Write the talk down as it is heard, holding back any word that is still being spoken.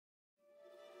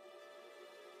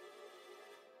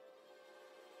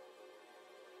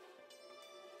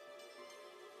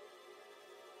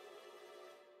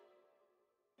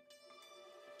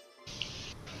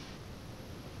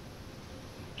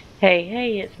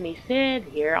Hey, it's me, Sid,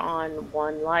 here on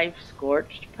One Life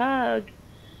Scorched Pug.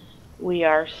 We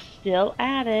are still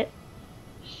at it.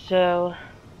 So,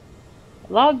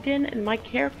 I logged in and my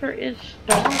character is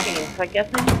starving, so I guess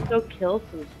I need to go kill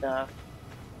some stuff.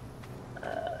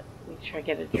 Make sure I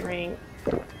get a drink.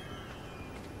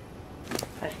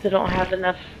 I still don't have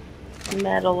enough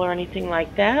metal or anything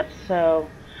like that, so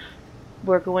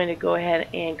we're going to go ahead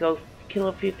and go kill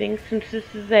a few things. Since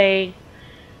this is a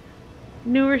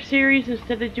newer series,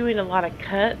 instead of doing a lot of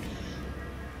cuts,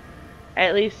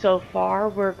 at least so far,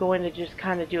 we're going to just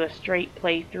kind of do a straight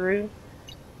playthrough.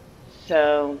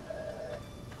 So,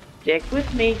 stick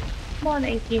with me. Come on,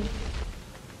 Anky.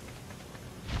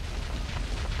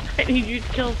 I need you to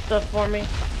kill stuff for me.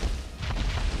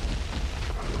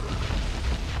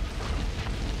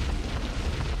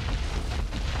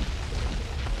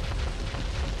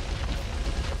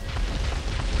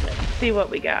 Let's see what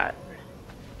we got.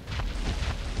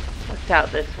 What's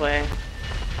out this way?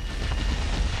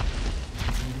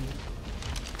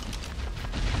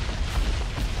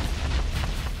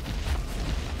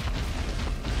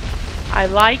 I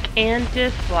like and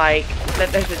dislike that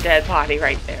there's a dead body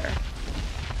right there.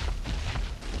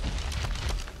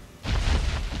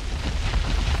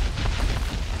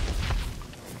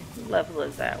 What level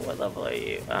is that? What level are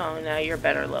you? Oh, no, you're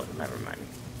better level. Never mind.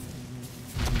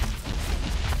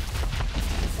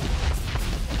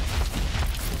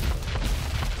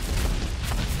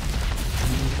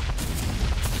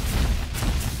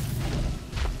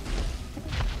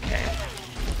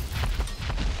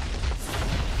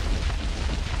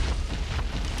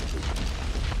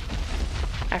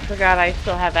 I forgot I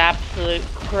still have absolute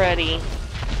cruddy.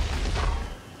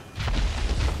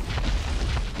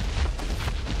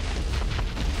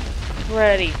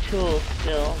 Cruddy tools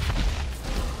still.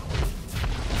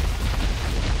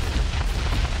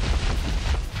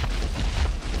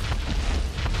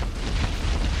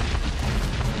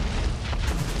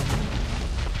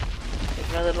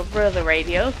 There's my little brother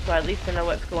radio, so at least I know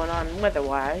what's going on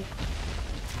weather-wise.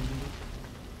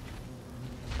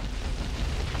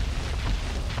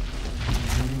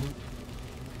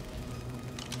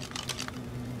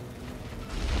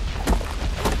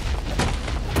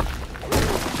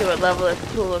 See what level this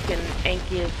cool looking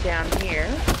Anky is down here.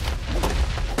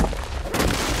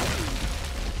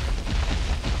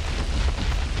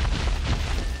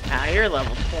 Ah, you're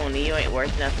level 20, you ain't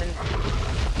worth nothing.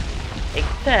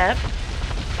 Except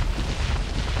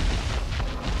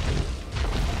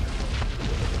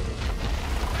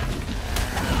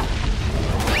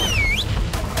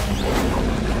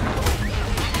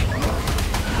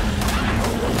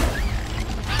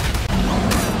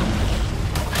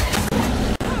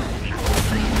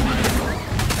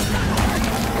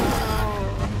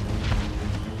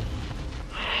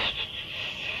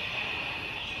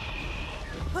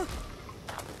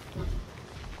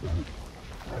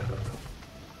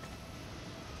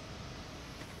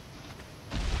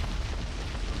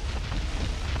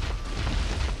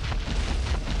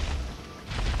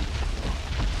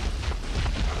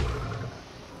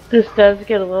this does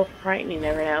get a little frightening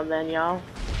every now and then, y'all.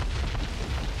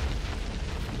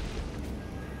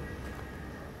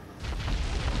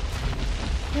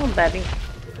 Come on, baby.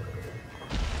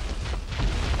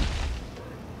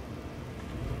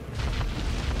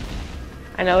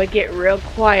 I know I get real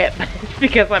quiet, but it's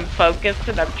because I'm focused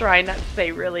and I'm trying not to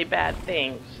say really bad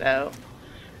things, so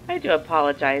I do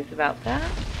apologize about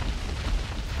that.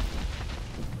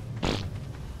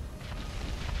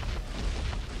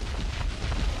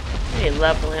 I need to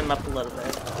level him up a little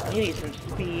bit. He needs some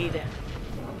speed.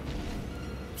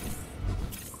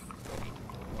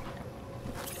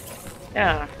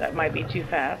 Ah, that might be too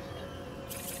fast.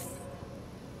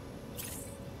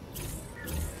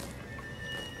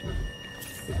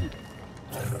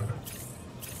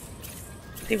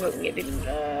 See what we can get him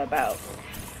about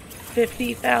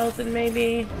 50,000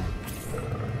 maybe.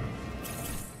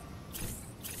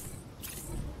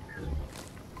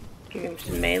 Give him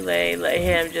some melee, let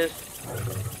him just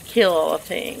kill all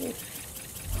things.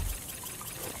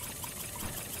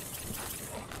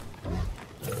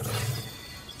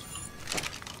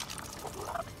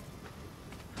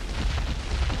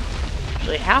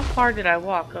 Actually, how far did I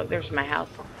walk? Oh, there's my house.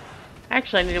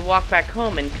 Actually, I need to walk back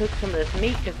home and cook some of this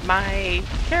meat because my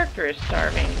character is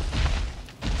starving.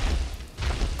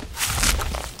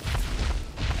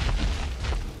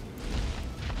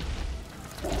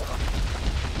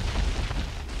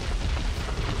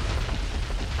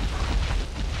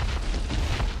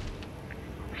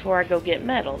 Before I go get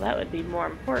metal, that would be more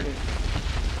important.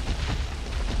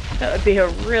 That would be a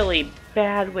really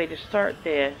bad way to start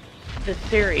this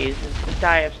series, is to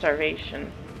die of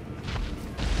starvation.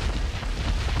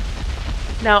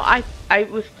 Now, I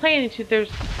was planning to,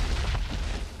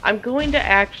 I'm going to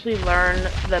actually learn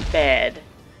the bed,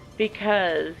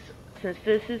 because since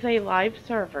this is a live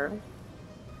server,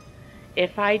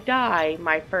 if I die,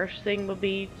 my first thing will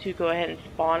be to go ahead and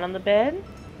spawn on the bed,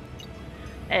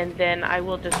 and then I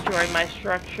will destroy my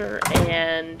structure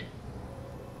and,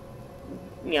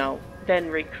 you know,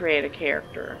 then recreate a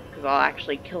character, because I'll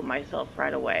actually kill myself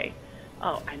right away.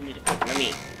 Oh, I need to cook my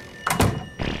meat.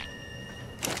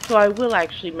 So I will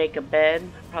actually make a bed.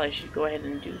 I probably should go ahead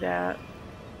and do that.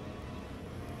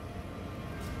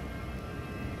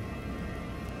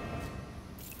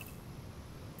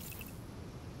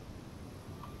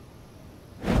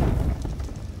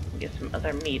 Get some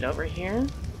other meat over here.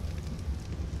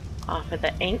 Off of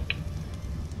the ink.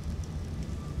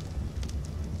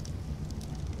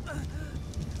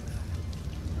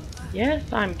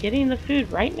 Yes, I'm getting the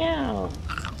food right now.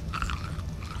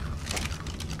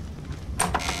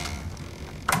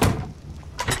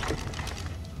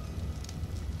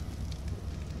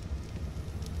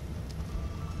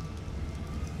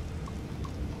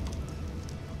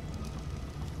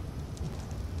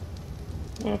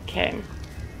 Okay.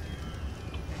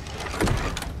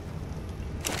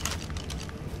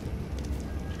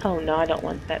 Oh no, I don't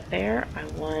want that there. I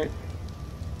want...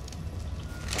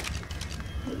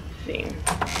 Let's see.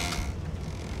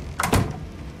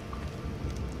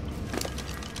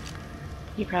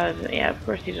 He probably doesn't... Yeah, of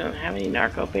course he doesn't have any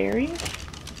narco berries.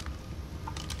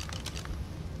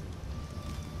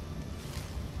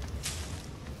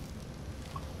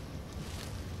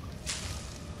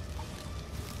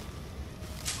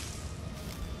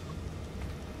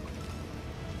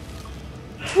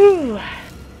 Whew.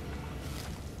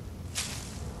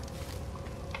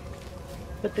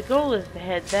 But the goal is to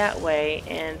head that way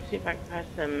and see if I can find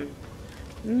some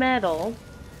metal,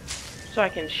 so I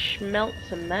can smelt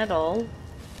some metal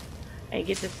and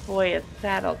get this boy a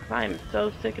saddle, because I'm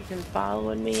so sick of him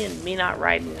following me and me not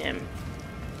riding him.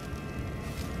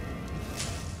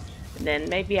 And then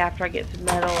maybe after I get some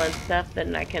metal and stuff,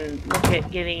 then I can look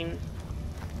at getting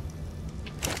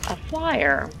a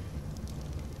flyer.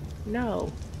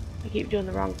 No, I keep doing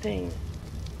the wrong thing.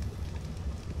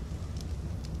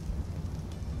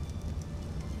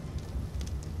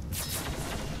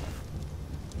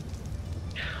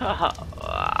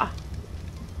 I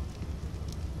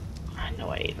know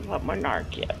I need a lot more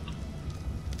narc yet.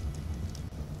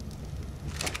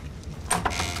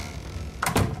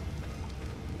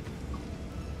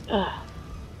 Ugh.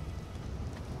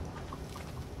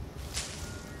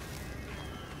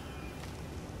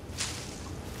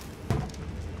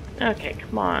 Okay,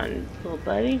 come on, little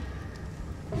buddy.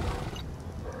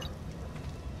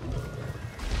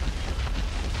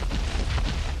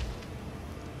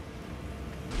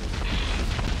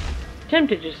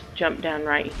 Tempted to just jump down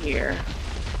right here.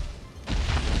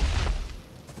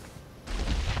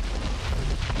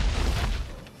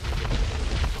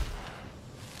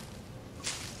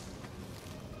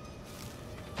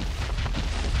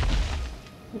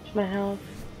 What's my health?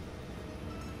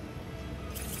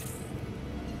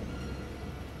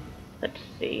 Let's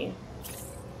see.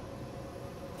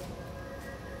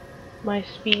 My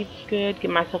speed's good.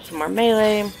 Give myself some more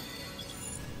melee.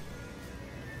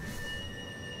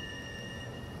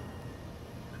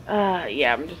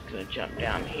 Yeah, I'm just gonna jump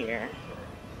down here.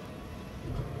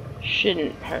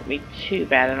 Shouldn't hurt me too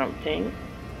bad, I don't think.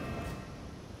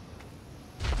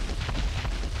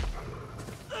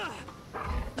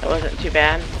 That wasn't too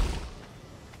bad.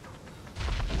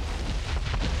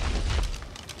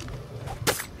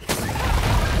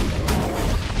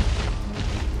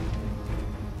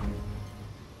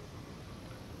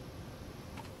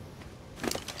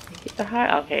 Get the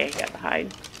hide? Okay, I got the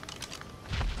hide.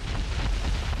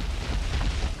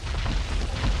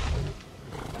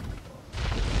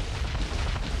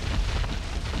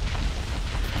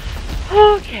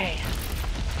 Okay.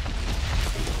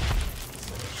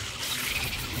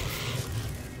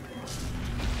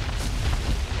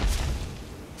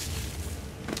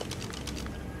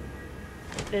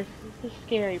 This is the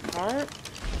scary part.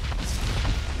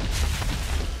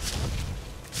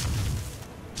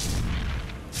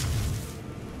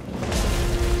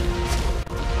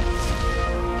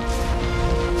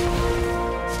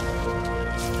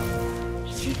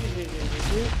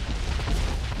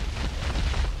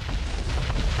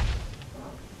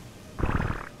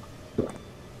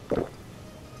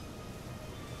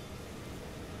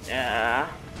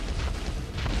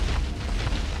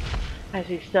 I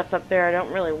see stuff up there I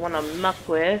don't really want to muck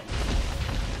with.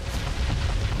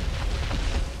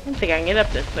 I don't think I can get up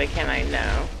this way, can I?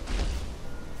 No.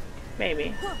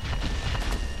 Maybe.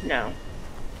 No.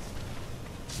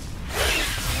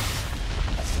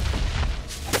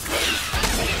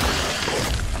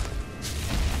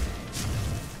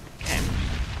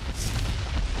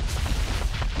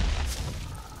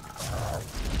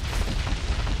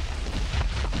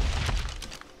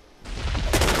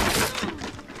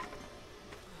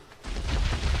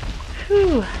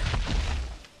 Whew.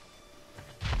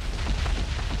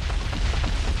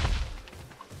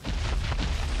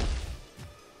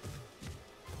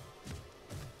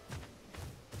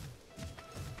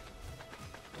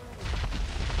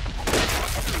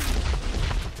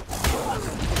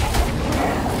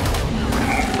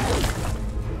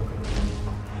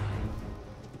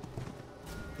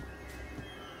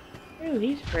 Ooh,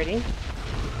 he's pretty.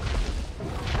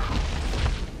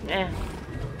 Eh.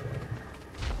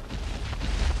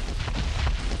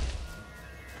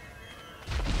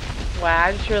 Wow,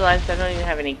 I just realized I don't even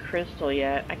have any crystal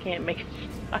yet. I can't make a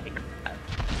spyglass.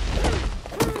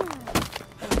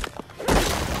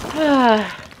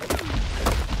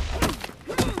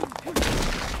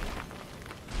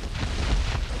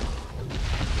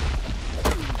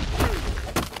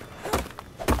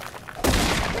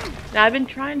 Now, I've been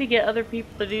trying to get other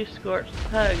people to do Scorched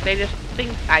Pug. They just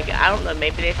think, I don't know,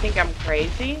 maybe they think I'm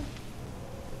crazy.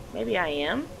 Maybe I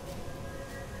am.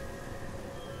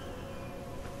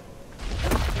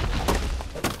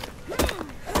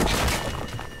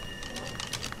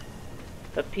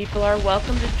 But people are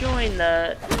welcome to join.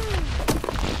 The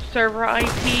server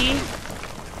IP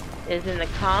is in the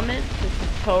comments. This is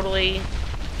totally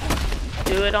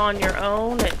do it on your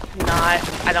own. It's not,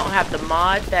 I don't have the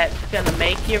mod that's gonna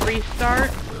make you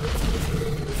restart.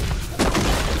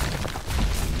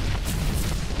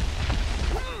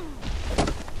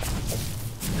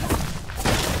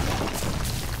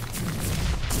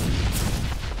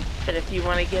 But if you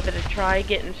want to give it a try,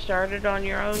 getting started on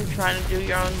your own, trying to do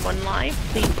your own one life,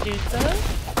 please do so.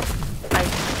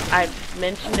 I've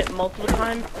mentioned it multiple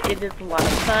times. It is a lot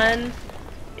of fun.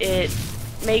 It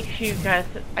makes you guys,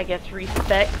 I guess,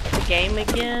 respect the game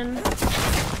again.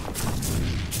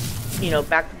 You know,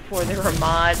 back before there were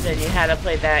mods and you had to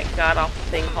play that god-awful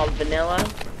thing called vanilla.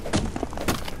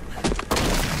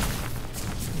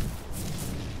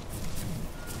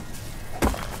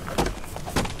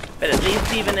 But at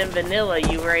least even in vanilla,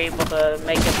 you were able to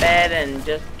make a bed and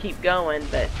just keep going.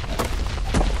 But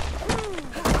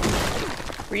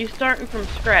restarting from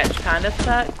scratch kind of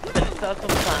sucks, but it's also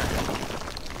fun.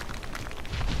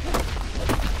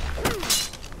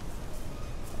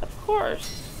 Of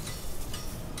course.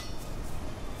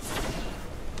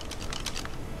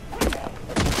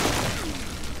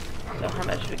 So how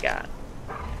much we got?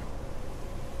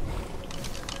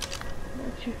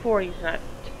 240 is not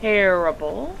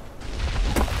terrible.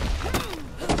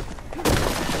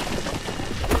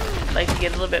 I'd like to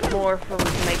get a little bit more before we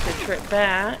can make the trip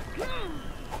back.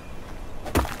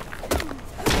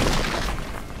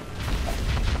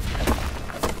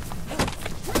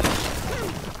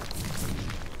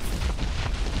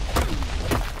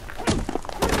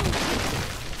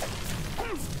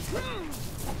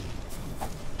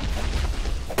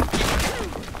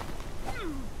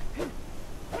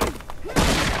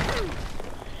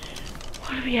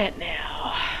 What are we at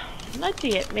now? Let's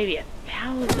see it, maybe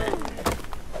 1,000.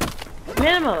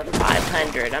 Minimum of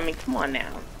 500. I mean, come on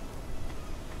now.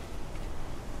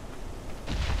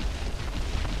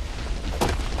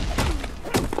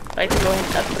 I'd like to go ahead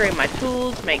and upgrade my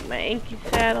tools, make my Inky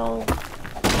saddle,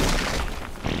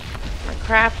 my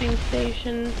crafting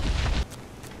stations.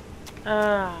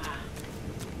 I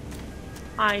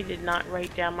did not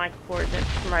write down my coordinates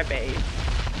for my base.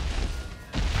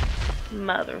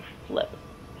 Mother flip.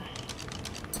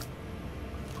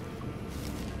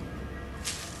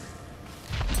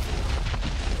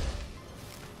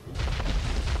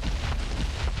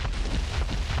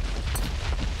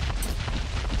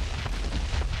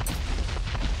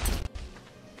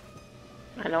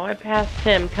 I know I passed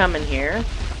him coming here.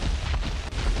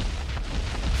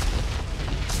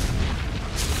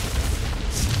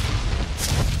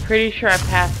 Pretty sure I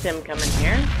passed him coming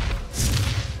here.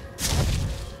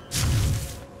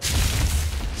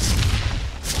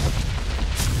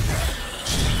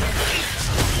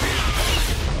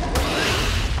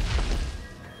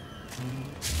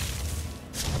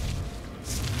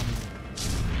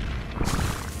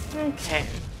 Okay.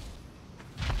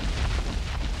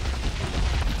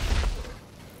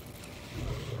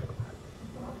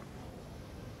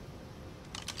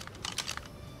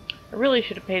 I really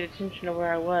should have paid attention to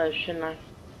where I was, shouldn't I?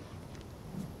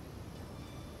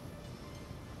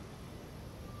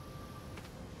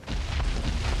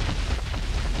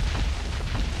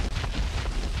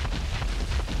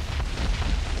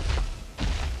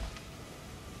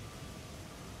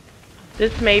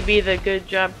 This may be the good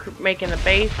job making a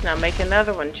base. Now make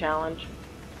another one challenge.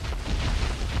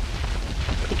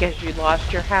 Because you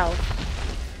lost your house.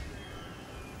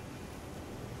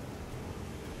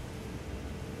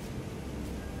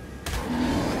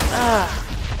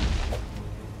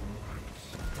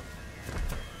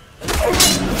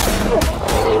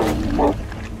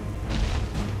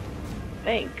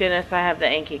 goodness I have the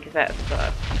Anki, because that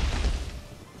sucks.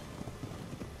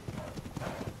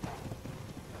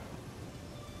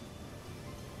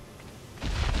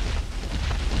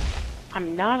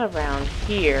 I'm not around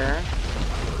here.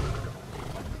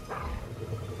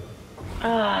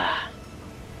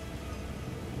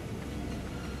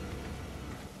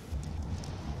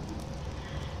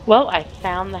 Well, I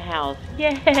found the house.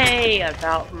 Yay! I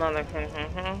found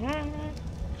motherfucker.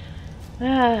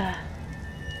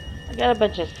 I got a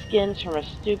bunch of skins from a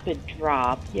stupid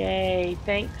drop. Yay!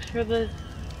 Thanks for the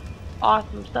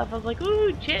awesome stuff. I was like,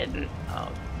 ooh, chitin. Oh,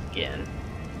 skin.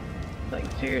 Like,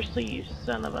 seriously, you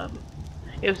son of a...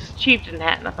 It was chieftain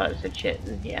hat and I thought it said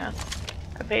chitin. Yeah.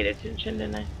 I paid attention,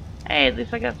 didn't I? Hey, at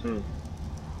least I got some...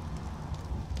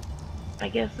 I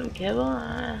guess some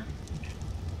kibble.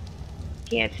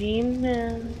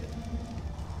 Canteen.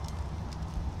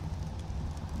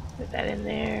 Put that in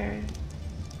there.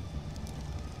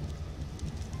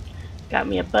 Got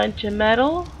me a bunch of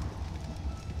metal.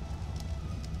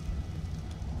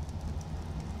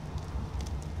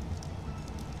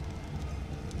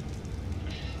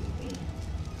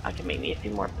 I can make me a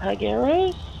few more pug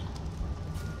arrows.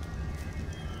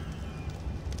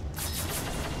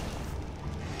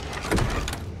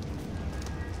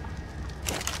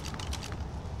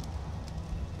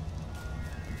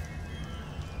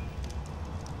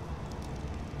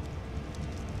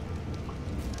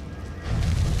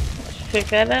 Let's pick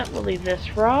that up. We'll leave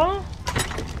this raw.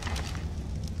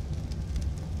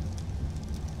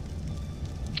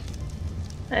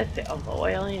 Let's see. Oh, the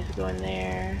oil needs to go in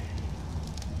there.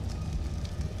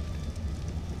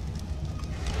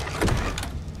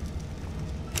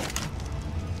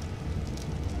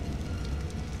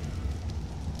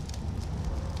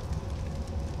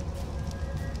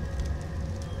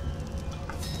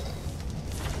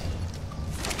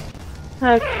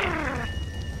 Okay.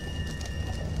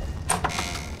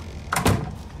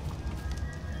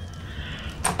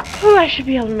 Oh, I should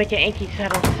be able to make an Anki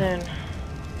saddle soon.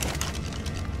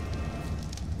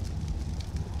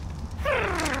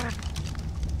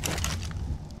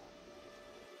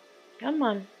 Come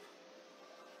on.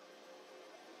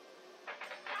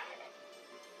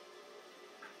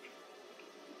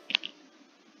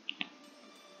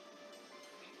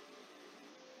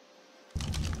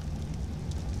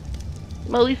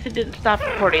 Well, at least it didn't stop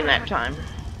recording that time.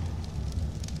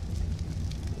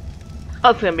 I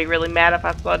was gonna be really mad if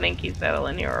I saw an Anki saddle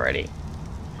in here already.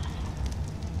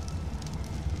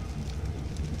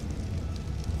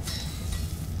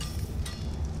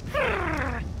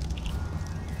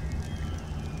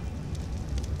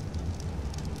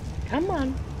 Come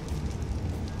on.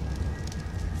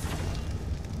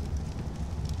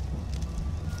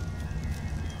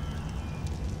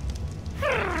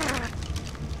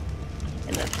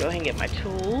 And let's go ahead and get my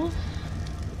tools.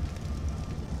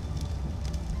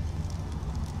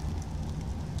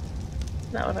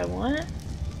 Is that what I want?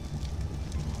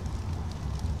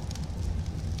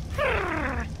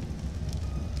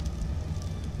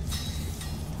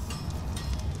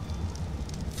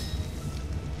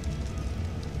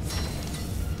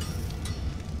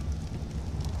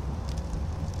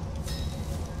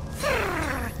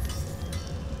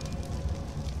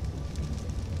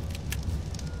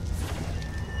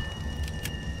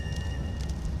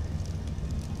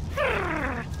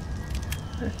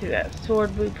 Let's see that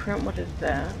sword blueprint. What is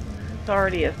that? It's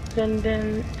already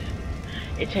ascendant.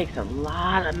 It takes a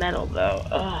lot of metal though.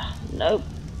 Ugh, nope.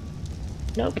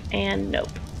 Nope and nope.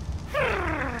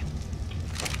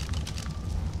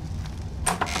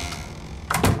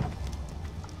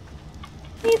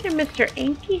 Hey there, Mr.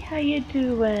 Anki. How you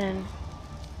doing?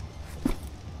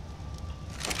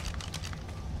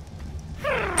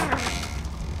 I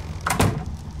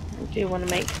do want to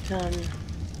make some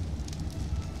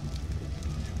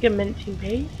cementing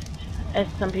paste, as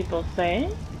some people say,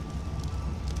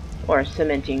 or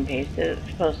cementing paste as it's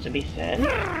supposed to be said.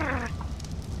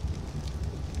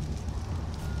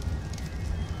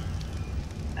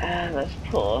 Let's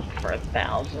pull for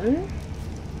 1,000.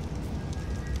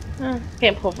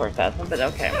 Can't pull for 1,000, but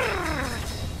okay.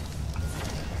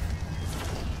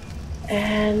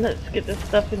 And let's get this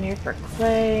stuff in here for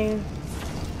clay.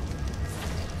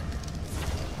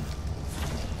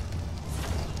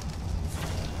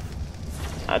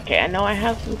 Okay, I know I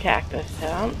have some cactus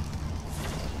out.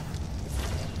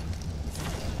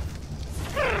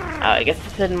 Oh, I guess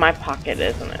it's in my pocket,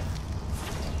 isn't it?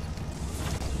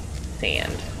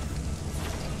 Sand.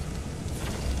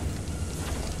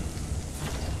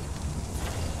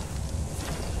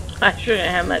 I sure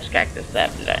didn't have much cactus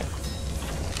sap today.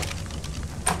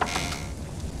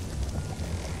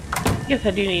 Guess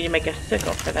I do need to make a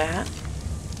sickle for that.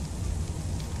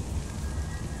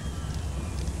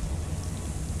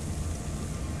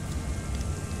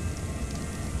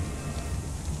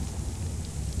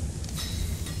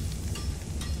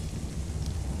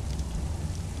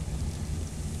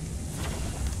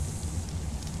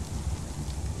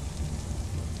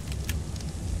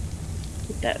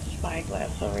 Put that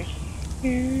spyglass over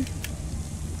here.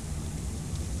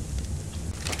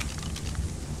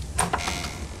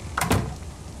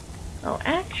 Oh,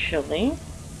 actually,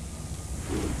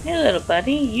 hey little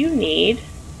buddy, you need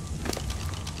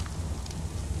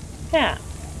that.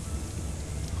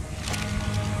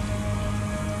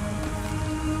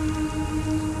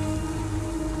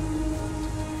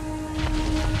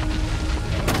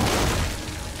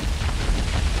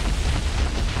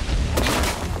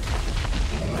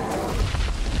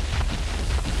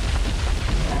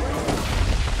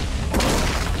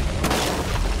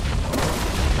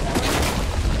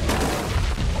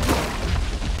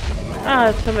 Oh,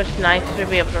 it's so much nicer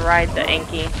to be able to ride the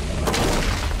Anki.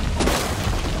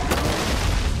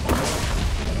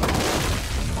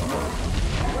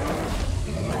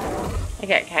 I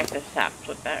got cactus saps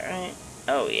with that, right?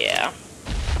 Oh, yeah.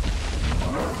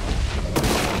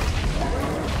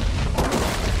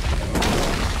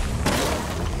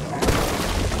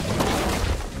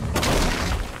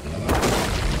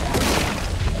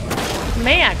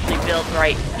 May actually build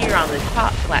right here on the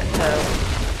top plateau.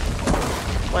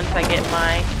 Once I get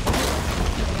my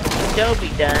adobe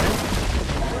done.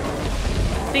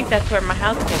 I think that's where my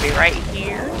house is going to be, right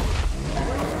here.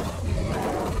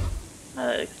 Oh,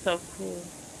 that looks so cool.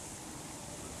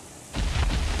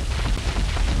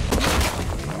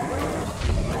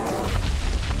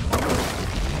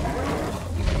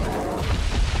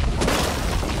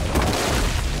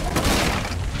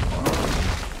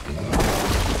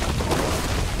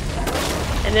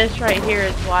 And this right here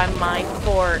is why my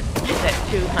fort is at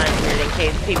 200, in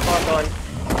case people are going,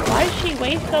 why does she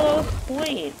waste all those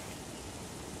points?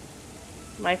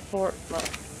 My fort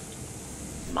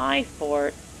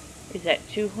is at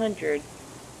 200,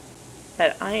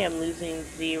 but I am losing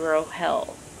 0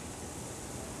 health.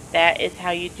 That is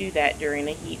how you do that during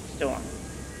a heat storm.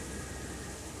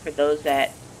 For those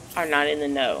that are not in the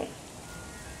know.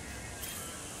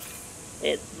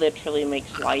 It literally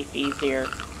makes life easier.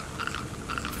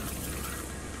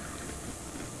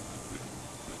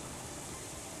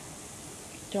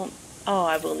 Oh,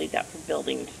 I will need that for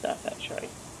building stuff, that's right.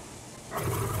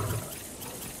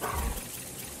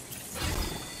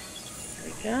 There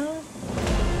we go.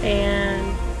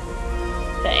 And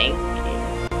thank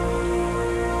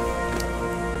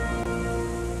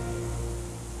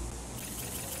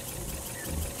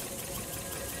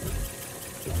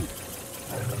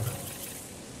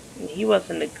you. He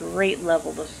wasn't a great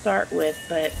level to start with,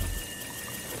 but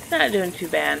he's not doing too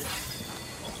bad.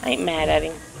 I ain't mad at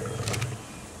him.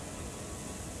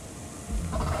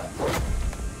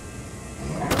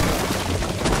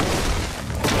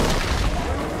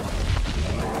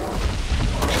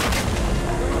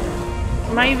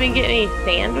 Am I even getting any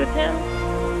sand with him?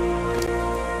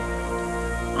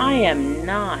 I am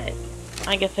not.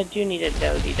 I guess I do need a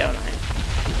doty, don't I?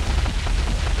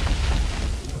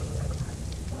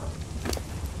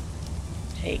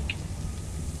 Take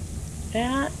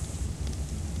that,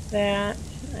 that,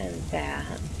 and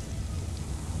that.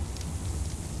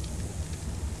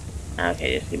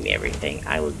 Okay, just give me everything.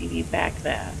 I will give you back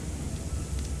that.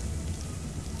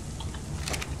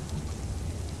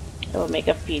 I will make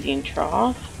a feeding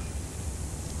trough.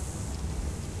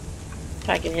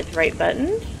 So I can hit the right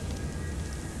buttons.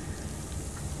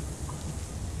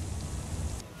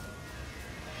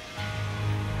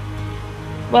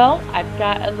 Well, I've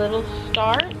got a little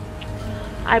start.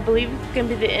 I believe it's going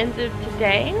to be the end of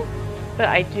today. But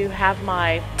I do have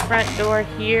my front door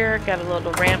here. Got a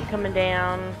little ramp coming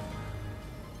down.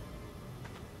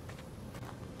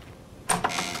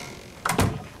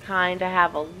 Kind of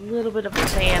have a little bit of a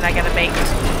sand. I gotta make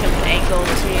some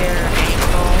angles here.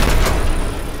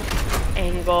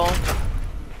 Angle,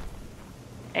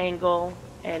 angle,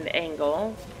 and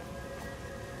angle.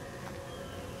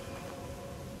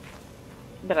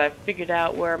 But I figured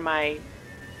out where my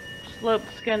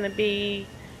slope's gonna be.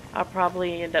 I'll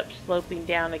probably end up sloping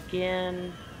down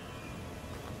again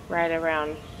right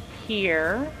around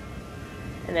here.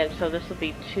 And then so this will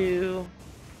be 2,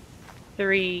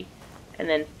 3, and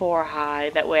then 4 high.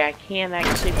 That way I can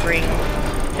actually bring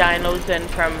dinos in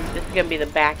from, this is going to be the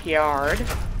backyard.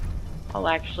 I'll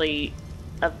actually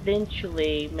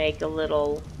eventually make a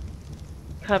little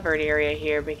covered area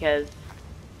here because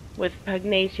with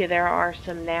Pugnacia there are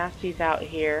some nasties out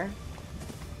here.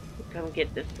 Come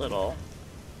get this little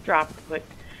drop quick.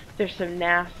 There's some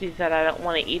nasties that I don't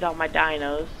want to eat all my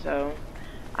dinos, so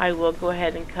I will go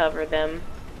ahead and cover them.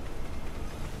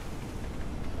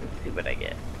 Let's see what I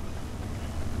get.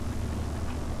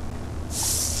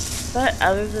 But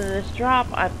other than this drop,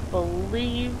 I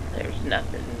believe there's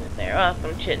nothing in there. Oh,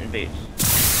 some chitin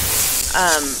boots.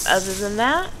 Other than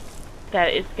that,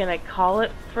 that is going to call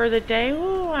it for the day.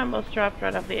 Ooh, I almost dropped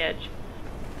right off the edge.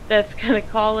 That's going to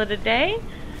call it a day.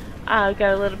 I've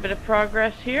got a little bit of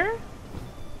progress here.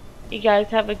 You guys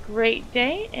have a great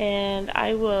day, and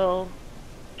I will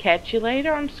catch you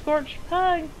later on Scorched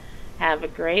Pug. Have a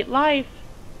great life.